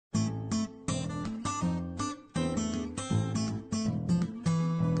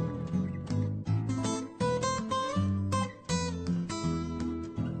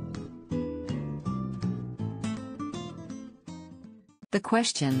The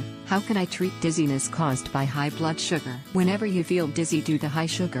question, how can I treat dizziness caused by high blood sugar? Whenever you feel dizzy due to high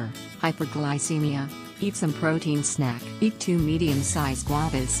sugar, hyperglycemia, eat some protein snack. Eat 2 medium-sized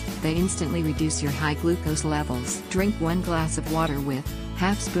guavas, they instantly reduce your high glucose levels. Drink 1 glass of water with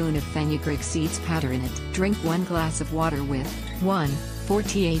half spoon of fenugreek seeds powder in it. Drink 1 glass of water with 1/4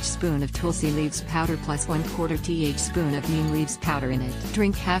 teaspoon of tulsi leaves powder plus 1/4 teaspoon of neem leaves powder in it.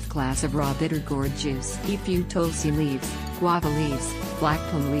 Drink half glass of raw bitter gourd juice. Eat few tulsi leaves, guava leaves, black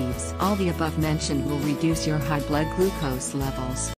plum leaves. All the above mentioned will reduce your high blood glucose levels.